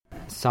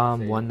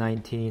Psalm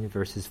 119,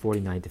 verses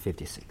 49 to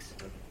 56.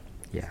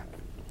 Yeah.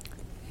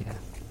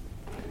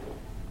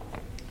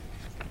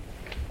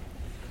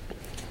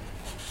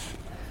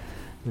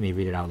 Let me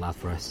read it out loud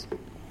for us.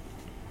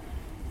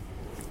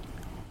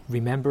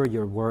 Remember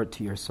your word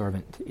to your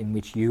servant, in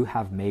which you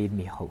have made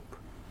me hope.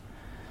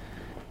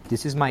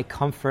 This is my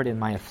comfort in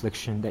my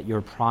affliction, that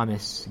your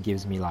promise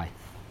gives me life.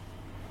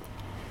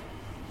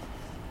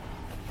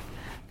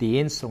 The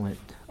insolent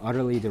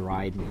utterly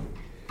deride me,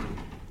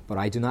 but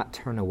I do not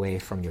turn away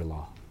from your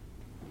law.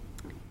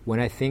 When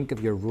I think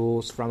of your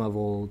rules from of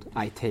old,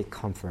 I take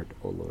comfort,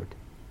 O Lord.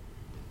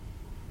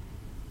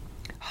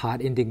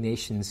 Hot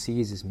indignation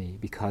seizes me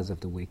because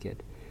of the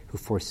wicked who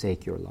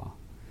forsake your law.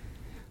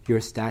 Your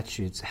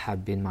statutes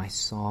have been my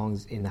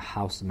songs in the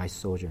house of my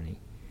sojourning.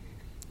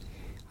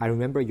 I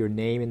remember your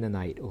name in the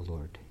night, O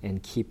Lord,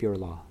 and keep your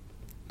law.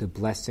 The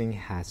blessing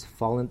has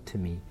fallen to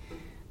me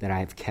that I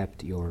have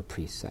kept your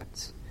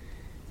precepts.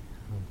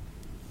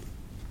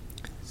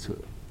 So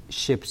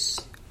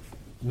ships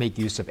make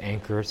use of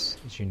anchors,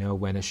 as you know,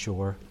 when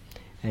ashore,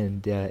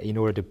 and in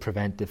order to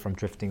prevent it from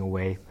drifting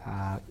away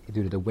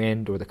due to the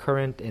wind or the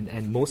current.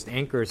 And most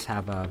anchors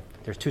have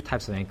there's two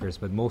types of anchors,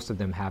 but most of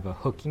them have a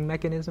hooking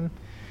mechanism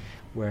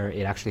where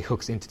it actually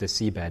hooks into the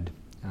seabed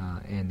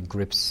and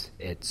grips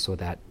it so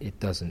that it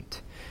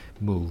doesn't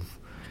move.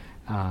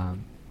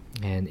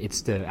 And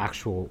it's the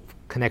actual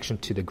connection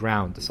to the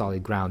ground, the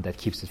solid ground, that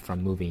keeps it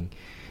from moving.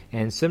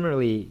 And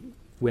similarly,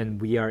 when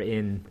we are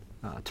in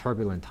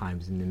turbulent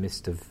times, in the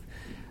midst of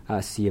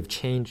a sea of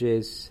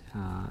changes,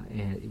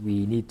 and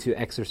we need to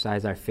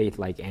exercise our faith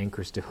like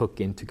anchors to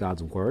hook into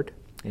God's word.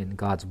 And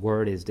God's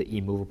word is the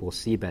immovable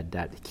seabed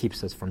that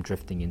keeps us from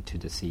drifting into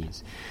the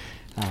seas.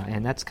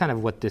 And that's kind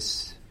of what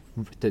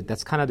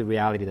that's kind of the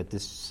reality that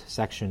this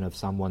section of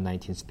Psalm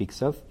 119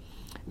 speaks of.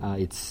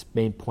 Its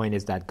main point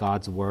is that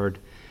God's word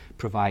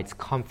provides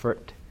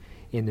comfort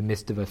in the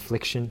midst of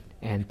affliction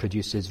and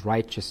produces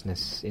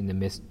righteousness in the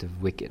midst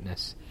of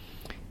wickedness.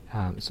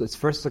 So let's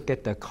first look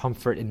at the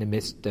comfort in the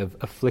midst of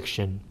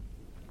affliction.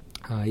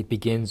 It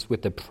begins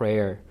with a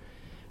prayer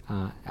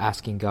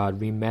asking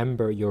God,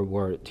 remember your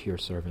word to your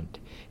servant,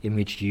 in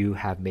which you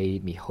have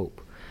made me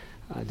hope.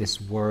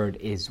 This word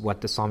is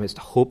what the psalmist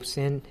hopes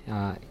in.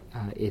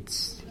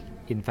 It's,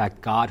 in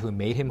fact, God who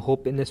made him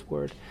hope in this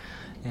word.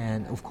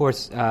 And, of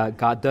course,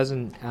 God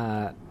doesn't,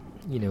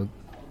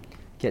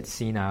 get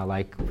senile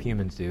like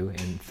humans do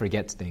and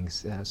forgets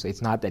things. So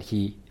it's not that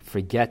he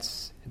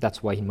forgets,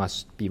 that's why he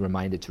must be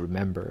reminded to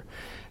remember.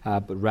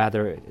 But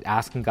rather,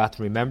 asking God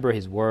to remember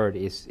his word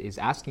is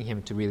asking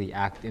him to really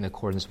act in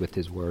accordance with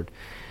his word.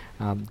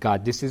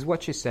 God, this is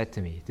what you said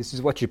to me. This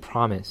is what you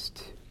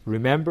promised.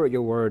 Remember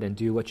your word and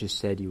do what you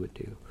said you would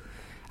do.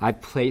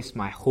 I've placed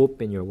my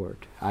hope in your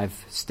word.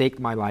 I've staked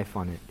my life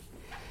on it.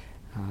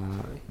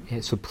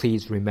 So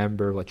please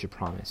remember what you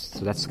promised.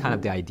 So that's kind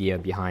of the idea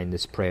behind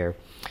this prayer.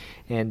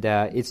 And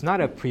it's not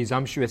a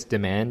presumptuous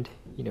demand,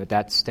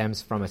 that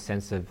stems from a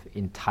sense of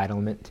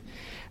entitlement.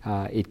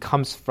 It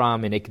comes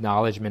from an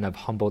acknowledgement of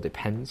humble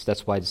dependence.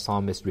 That's why the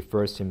psalmist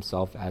refers to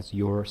himself as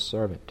your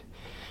servant.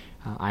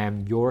 I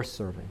am your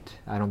servant.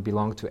 I don't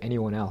belong to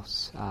anyone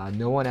else.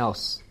 No one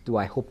else do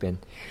I hope in.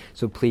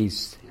 So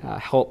please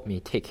help me,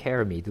 take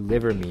care of me,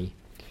 deliver me.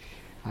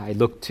 I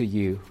look to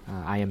you.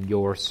 I am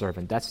your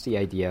servant. That's the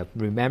idea.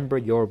 Remember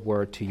your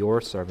word to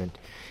your servant,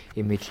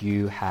 in which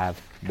you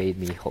have made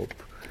me hope.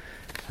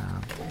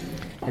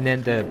 And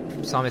then the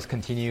psalmist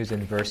continues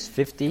in verse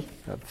 50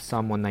 of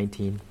Psalm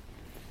 119.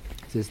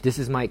 It says, this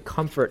is my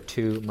comfort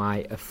to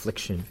my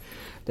affliction,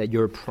 that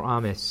your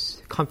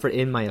promise, comfort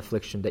in my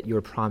affliction, that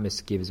your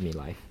promise gives me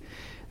life.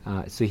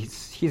 So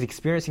he's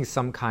experiencing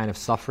some kind of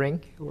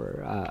suffering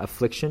or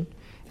affliction,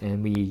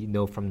 and we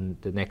know from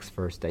the next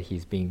verse that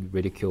he's being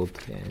ridiculed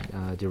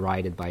and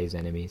derided by his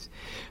enemies.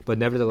 But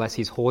nevertheless,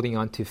 he's holding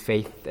on to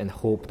faith and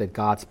hope that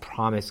God's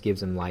promise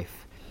gives him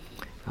life.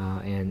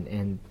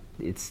 And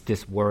it's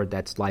this word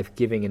that's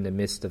life-giving in the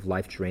midst of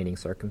life-draining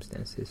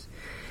circumstances.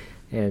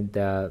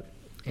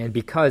 And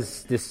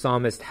because this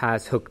psalmist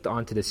has hooked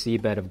onto the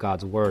seabed of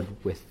God's word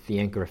with the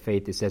anchor of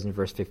faith, it says in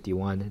verse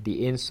 51,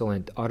 the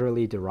insolent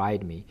utterly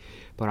deride me,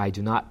 but I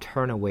do not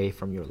turn away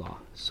from your law.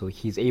 So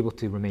he's able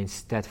to remain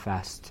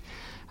steadfast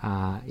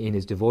in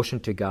his devotion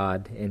to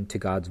God and to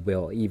God's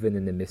will, even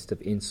in the midst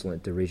of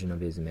insolent derision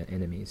of his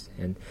enemies.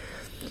 And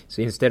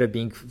so instead of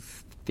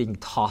being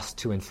tossed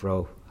to and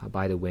fro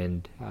by the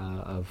wind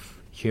of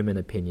human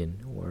opinion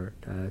or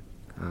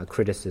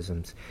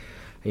criticisms,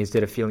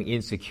 instead of feeling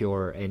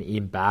insecure and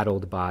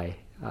embattled by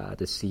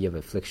the sea of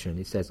affliction,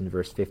 it says in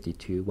verse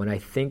 52, when I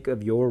think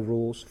of your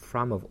rules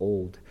from of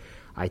old,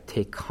 I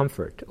take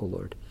comfort, O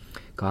Lord.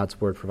 God's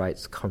word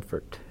provides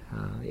comfort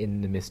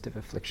in the midst of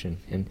affliction.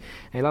 And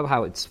I love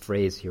how it's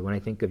phrased here, when I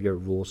think of your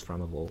rules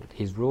from of old.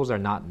 His rules are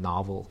not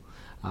novel.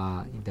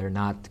 They're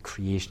not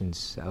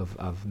creations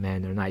of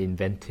men. They're not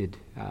invented.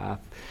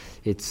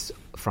 It's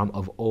from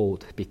of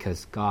old,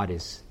 because God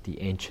is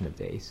the Ancient of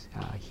Days.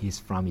 He's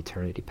from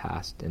eternity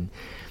past.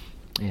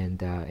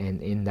 And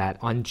in that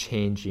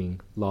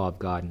unchanging law of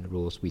God and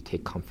rules, we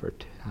take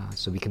comfort.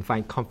 So we can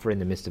find comfort in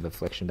the midst of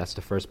affliction. That's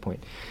the first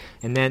point.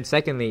 And then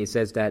secondly, it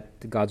says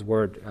that God's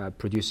word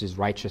produces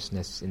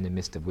righteousness in the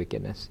midst of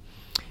wickedness.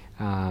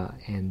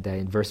 And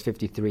in verse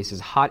 53, it says,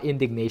 hot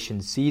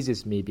indignation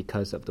seizes me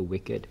because of the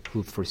wicked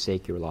who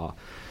forsake your law.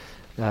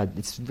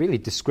 It's really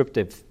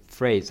descriptive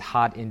phrase,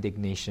 hot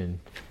indignation.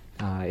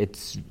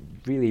 It's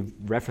really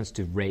reference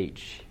to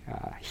rage,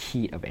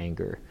 heat of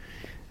anger.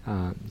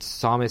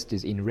 Psalmist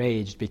is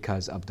enraged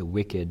because of the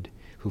wicked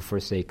who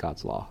forsake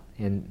God's law.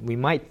 And we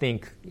might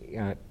think,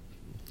 in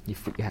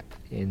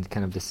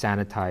kind of the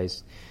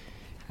sanitized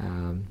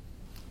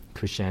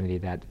Christianity,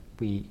 that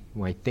we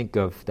might think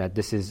of that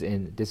this is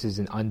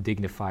an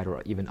undignified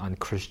or even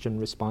unchristian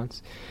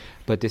response,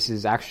 but this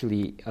is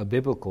actually a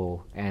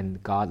biblical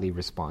and godly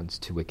response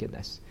to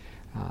wickedness.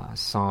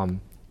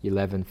 Psalm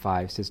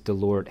 11:5 says, "The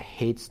Lord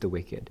hates the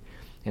wicked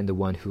and the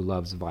one who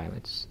loves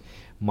violence."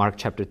 Mark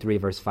chapter 3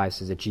 verse 5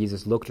 says that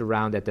Jesus looked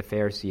around at the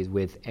Pharisees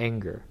with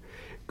anger,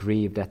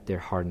 grieved at their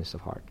hardness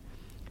of heart.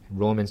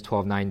 Romans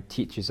 12:9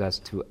 teaches us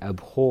to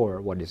abhor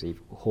what is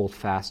evil, hold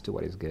fast to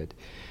what is good.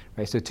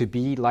 Right? So to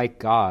be like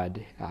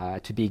God,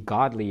 to be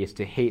godly is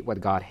to hate what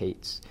God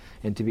hates,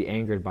 and to be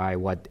angered by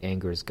what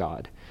angers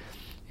God.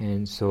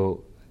 And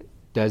so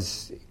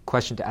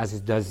question to ask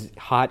is, does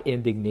hot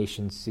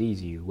indignation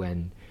seize you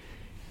when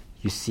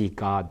you see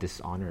God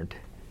dishonored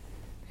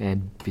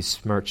and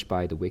besmirched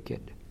by the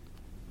wicked?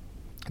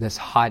 Does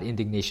hot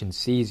indignation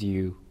seize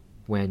you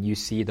when you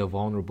see the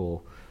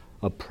vulnerable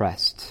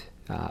oppressed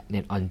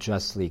and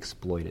unjustly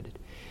exploited?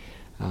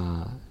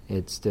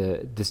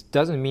 This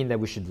doesn't mean that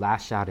we should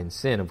lash out in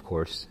sin, of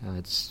course.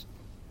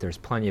 There's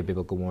plenty of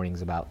biblical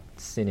warnings about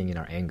sinning in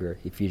our anger.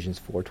 Ephesians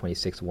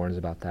 4:26 warns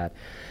about that.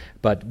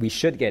 But we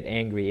should get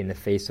angry in the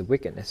face of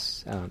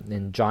wickedness.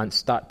 And John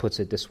Stott puts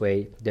it this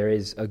way: there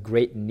is a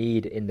great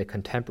need in the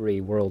contemporary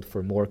world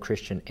for more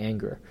Christian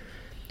anger.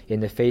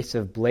 In the face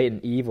of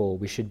blatant evil,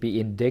 we should be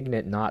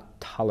indignant,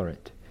 not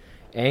tolerant.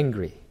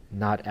 Angry,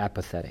 not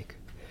apathetic.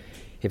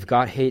 If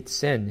God hates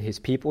sin, his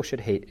people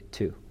should hate it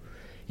too.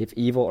 If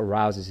evil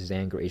arouses his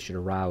anger, it should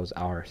arouse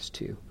ours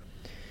too.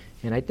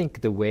 And I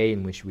think the way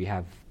in which we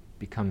have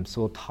become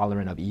so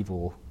tolerant of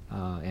evil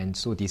and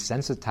so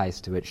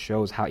desensitized to it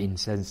shows how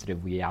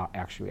insensitive we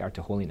actually are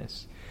to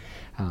holiness,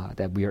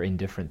 that we are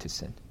indifferent to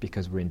sin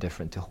because we're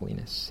indifferent to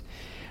holiness.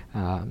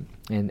 And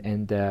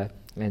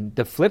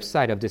the flip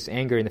side of this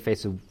anger in the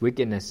face of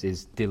wickedness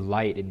is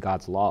delight in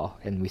God's law.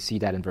 And we see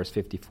that in verse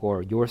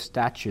 54. Your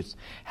statutes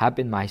have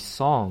been my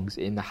songs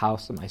in the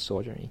house of my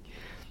sojourning.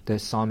 The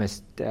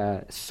psalmist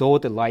so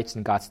delights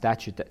in God's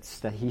statutes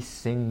that he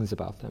sings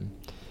about them.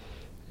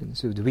 And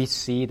so do we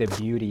see the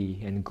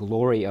beauty and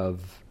glory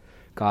of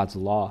God's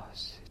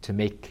laws to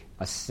make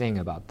us sing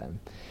about them?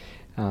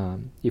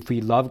 If we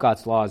love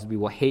God's laws, we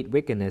will hate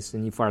wickedness.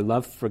 And if our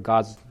love for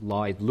God's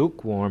law is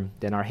lukewarm,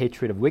 then our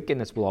hatred of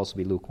wickedness will also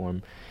be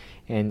lukewarm.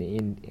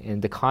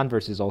 And the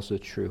converse is also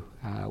true.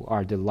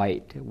 Our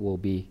delight will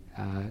be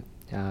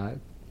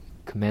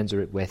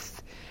commensurate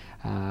with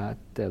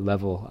the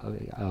level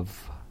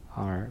of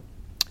our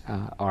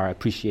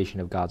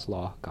appreciation of God's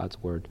law,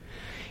 God's word.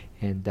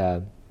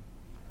 And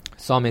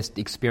psalmist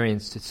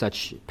experienced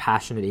such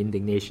passionate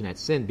indignation at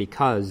sin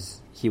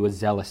because he was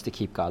zealous to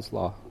keep God's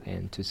law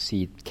and to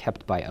see it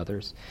kept by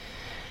others.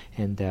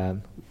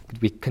 And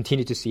we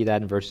continue to see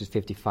that in verses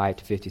 55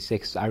 to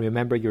 56. I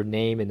remember your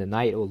name in the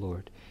night, O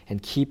Lord,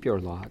 and keep your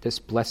law. This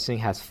blessing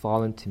has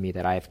fallen to me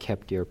that I have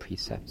kept your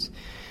precepts.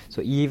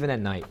 So even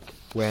at night,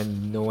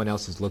 when no one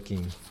else is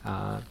looking,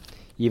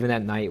 even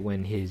at night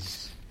when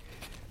his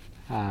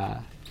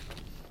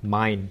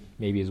mind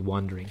maybe is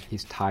wandering,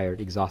 he's tired,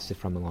 exhausted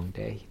from a long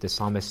day, the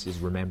psalmist is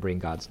remembering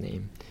God's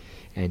name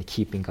and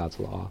keeping God's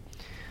law.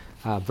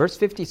 Verse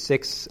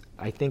 56,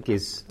 I think,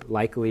 is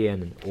likely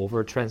an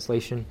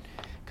over-translation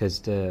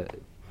because the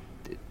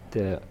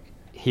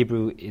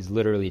Hebrew is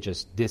literally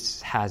just,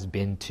 this has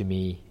been to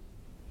me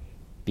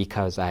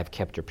because I have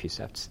kept your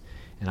precepts.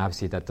 And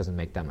obviously that doesn't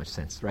make that much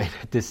sense, right?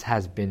 This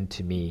has been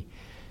to me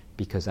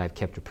because I've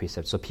kept your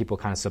precepts. So people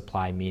kind of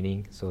supply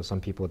meaning. So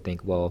some people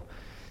think, well,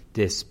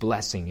 this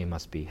blessing,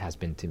 has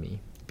been to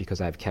me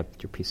because I've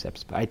kept your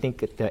precepts. But I think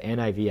the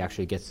NIV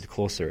actually gets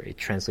closer. It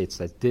translates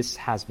as, this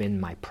has been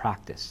my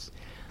practice.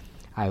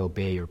 I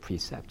obey your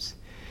precepts.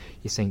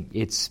 He's saying,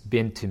 it's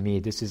been to me,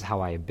 this is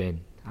how I have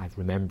been. I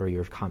remember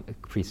your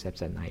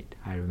precepts at night.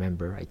 I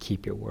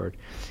keep your word.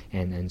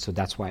 And so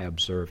that's why I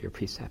observe your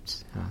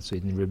precepts. So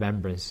in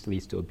remembrance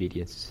leads to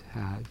obedience.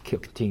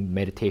 Continued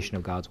meditation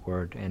of God's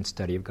word and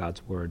study of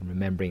God's word,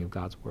 remembering of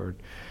God's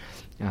word.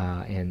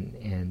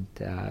 And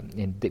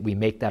we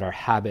make that our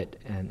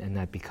habit, and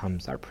that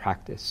becomes our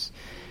practice.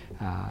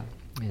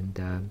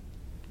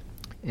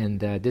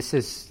 This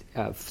is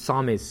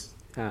Psalm is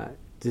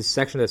this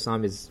section of the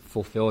Psalm is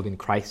fulfilled in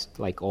Christ,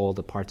 like all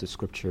the parts of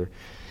Scripture.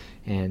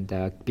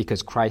 And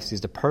because Christ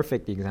is the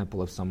perfect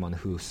example of someone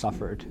who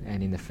suffered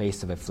and in the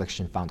face of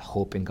affliction found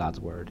hope in God's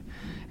word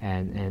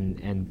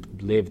and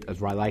lived a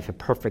life of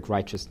perfect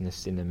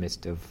righteousness in the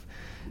midst of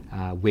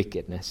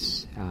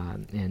wickedness.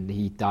 And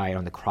he died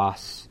on the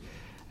cross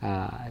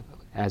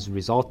as a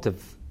result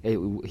of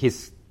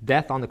his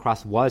death on the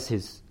cross was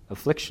his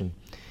affliction,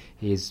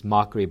 his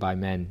mockery by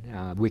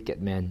men,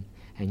 wicked men,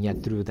 and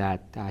yet through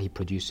that he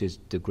produces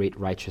the great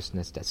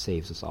righteousness that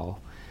saves us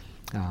all.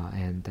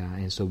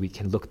 And so we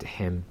can look to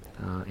him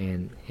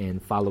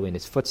and follow in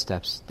his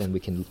footsteps. Then we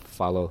can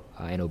follow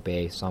and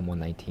obey Psalm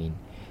 119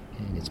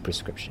 and its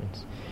prescriptions.